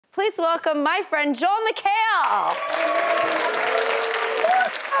Please welcome my friend Joel McHale.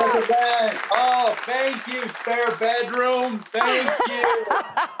 Oh, thank you, spare bedroom. Thank you.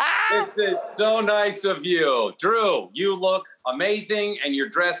 This is so nice of you. Drew, you look amazing, and you're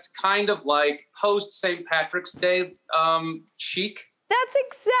dressed kind of like post-St. Patrick's Day chic. That's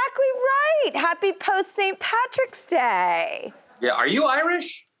exactly right. Happy post-St. Patrick's Day. Yeah, are you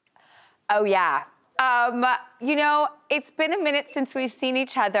Irish? Oh, yeah. You know, it's been a minute since we've seen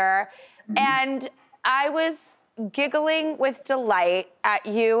each other, and I was giggling with delight at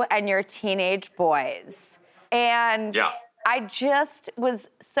you and your teenage boys. And yeah. I just was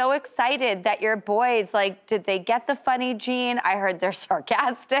so excited that your boys, like, did they get the funny gene? I heard they're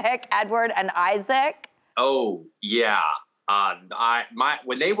sarcastic, Edward and Isaac. Oh, yeah.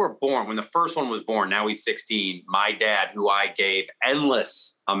 When they were born, when the first one was born, now he's 16, my dad, who I gave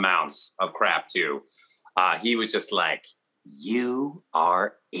endless amounts of crap to, he was just like, you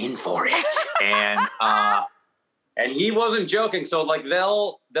are in for it. And he wasn't joking. So like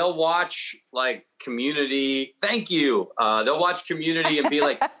they'll watch like Community. Thank you. They'll watch Community and be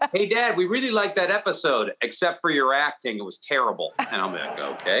like, hey Dad, we really liked that episode, except for your acting. It was terrible. And I'm like,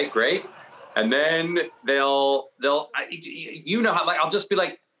 okay, great. And then you know how, like, I'll just be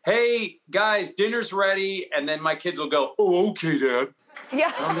like, hey guys, dinner's ready. And then my kids will go, oh, okay, Dad.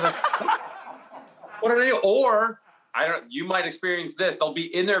 Yeah. And I'll be like, what did I do? Or you might experience this. They'll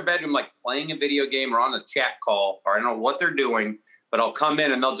be in their bedroom, like playing a video game or on a chat call, or I don't know what they're doing, but I'll come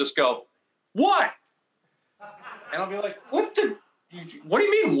in and they'll just go, what? And I'll be like, what do you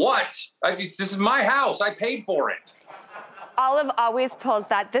mean, what? This is my house. I paid for it. Olive always pulls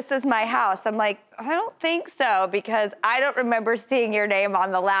that, this is my house. I'm like, I don't think so, because I don't remember seeing your name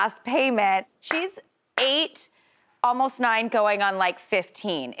on the last payment. She's 8, almost 9, going on like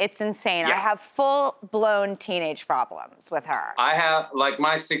 15. It's insane. Yeah. I have full-blown teenage problems with her. I have, like,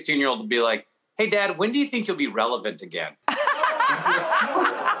 my 16-year-old will be like, hey, Dad, when do you think you'll be relevant again? Oh,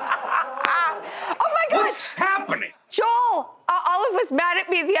 my God. What's happening? Joel, Olive was mad at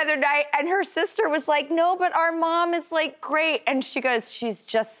me the other night, and her sister was like, no, but our mom is, like, great. And she goes, she's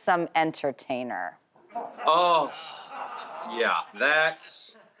just some entertainer. Oh, yeah,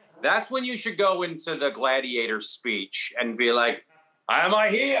 that's when you should go into the gladiator speech and be like, am I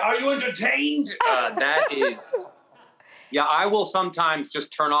here? Are you entertained? That is, yeah, I will sometimes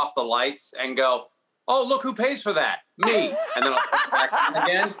just turn off the lights and go, oh, look who pays for that, me. And then I'll come back in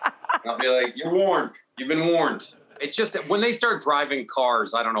again, and I'll be like, you're warned. You've been warned. It's just that when they start driving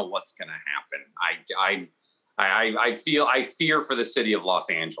cars, I don't know what's going to happen. I fear for the city of Los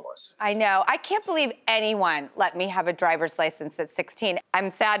Angeles. I know. I can't believe anyone let me have a driver's license at 16.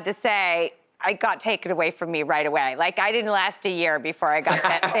 I'm sad to say I got taken away from me right away. Like, I didn't last a year before I got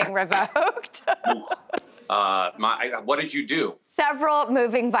that thing revoked. What did you do? Several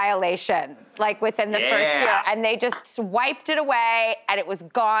moving violations, like within the first year. And they just wiped it away, and it was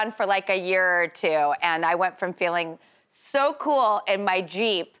gone for like a year or two. And I went from feeling so cool in my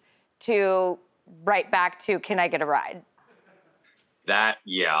Jeep to right back to, can I get a ride?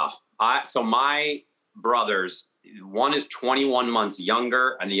 So my brothers, one is 21 months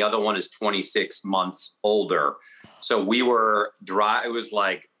younger and the other one is 26 months older. So we were it was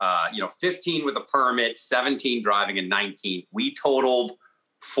like, 15 with a permit, 17 driving, and 19. We totaled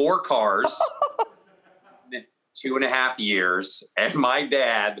 4 cars, 2.5 years. And my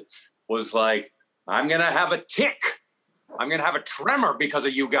dad was like, I'm going to have a tick. I'm going to have a tremor because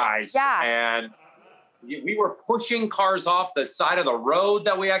of you guys. Yeah. And we were pushing cars off the side of the road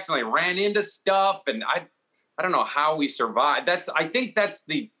that we accidentally ran into stuff. And I don't know how we survived. I think that's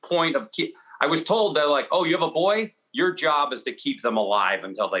the point of I was told that, like, oh, you have a boy? Your job is to keep them alive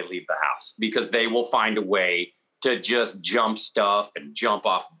until they leave the house, because they will find a way to just jump stuff and jump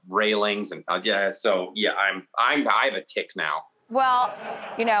off railings. And I have a tick now. Well,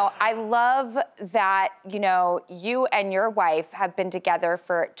 I love that, you and your wife have been together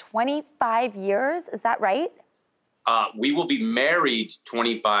for 25 years. Is that right? We will be married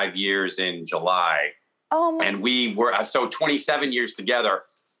 25 years in July. Oh, my. And we were, 27 years together.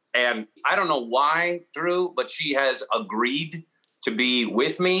 And I don't know why, Drew, but she has agreed to be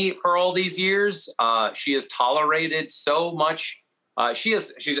with me for all these years. She has tolerated so much. She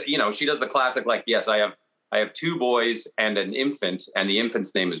does the classic, like, yes, I have 2 boys and an infant, and the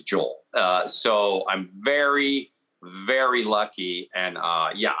infant's name is Joel. So I'm very, very lucky. And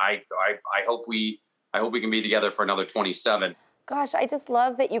I hope we can be together for another 27. Gosh, I just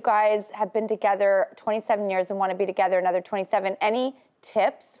love that you guys have been together 27 years and want to be together another 27. Any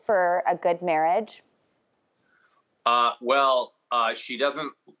tips for a good marriage?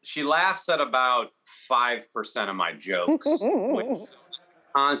 She laughs at about 5% of my jokes.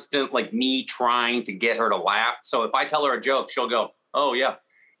 constant, like me trying to get her to laugh. So if I tell her a joke, she'll go, "Oh yeah,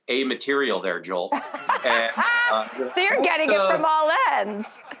 A material there, Joel." And, so you're getting it from all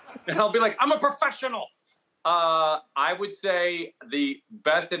ends. And I'll be like, "I'm a professional." I would say the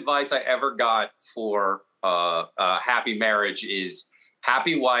best advice I ever got for a happy marriage is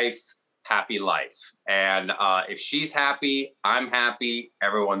happy wife, happy life. And if she's happy, I'm happy,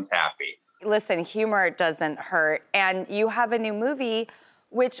 everyone's happy. Listen, humor doesn't hurt. And you have a new movie,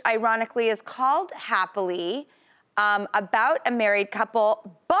 which ironically is called Happily, about a married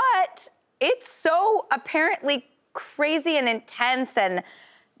couple, but it's so apparently crazy and intense and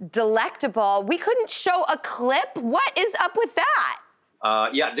delectable. We couldn't show a clip. What is up with that?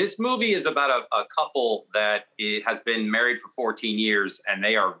 Yeah, this movie is about a couple that has been married for 14 years, and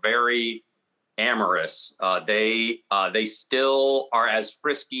they are very amorous. They still are as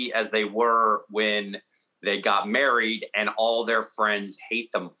frisky as they were when they got married, and all their friends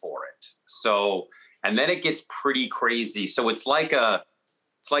hate them for it. So, and then it gets pretty crazy. So it's like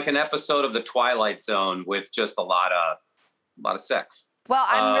an episode of The Twilight Zone with just a lot of sex. Well,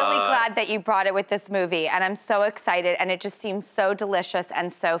 I'm really glad that you brought it with this movie, and I'm so excited, and it just seems so delicious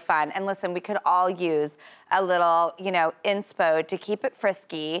and so fun. And listen, we could all use a little, inspo to keep it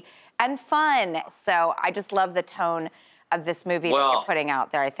frisky and fun. So I just love the tone of this movie that you're putting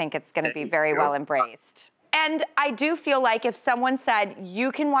out there. I think it's going to be very well embraced. And I do feel like if someone said,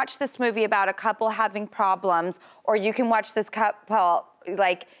 you can watch this movie about a couple having problems, or you can watch this couple,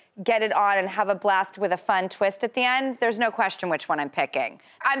 get it on and have a blast with a fun twist at the end, there's no question which one I'm picking.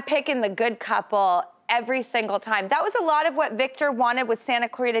 I'm picking the good couple every single time. That was a lot of what Victor wanted with Santa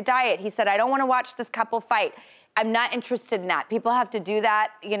Clarita Diet. He said, I don't want to watch this couple fight. I'm not interested in that. People have to do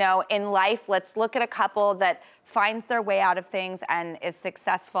that, in life. Let's look at a couple that finds their way out of things and is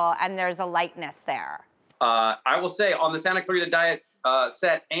successful, and there's a lightness there. I will say on the Santa Clarita Diet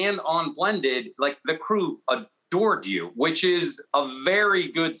set and on Blended, the crew adored you, which is a very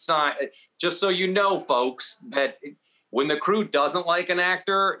good sign. Just so you know, folks, that when the crew doesn't like an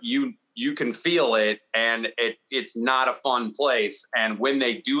actor, you can feel it, and it's not a fun place. And when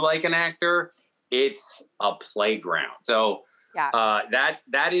they do like an actor, it's a playground. So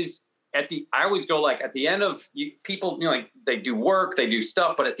that is I always go at the end of people, they do work, they do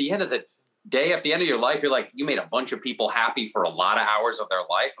stuff, but at the end of the day, at the end of your life, you're you made a bunch of people happy for a lot of hours of their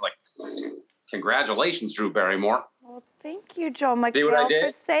life. Congratulations, Drew Barrymore. Well, thank you, Joel McHale,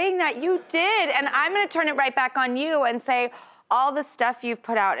 for saying that. You did. And I'm going to turn it right back on you and say all the stuff you've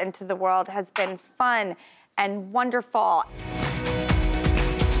put out into the world has been fun and wonderful.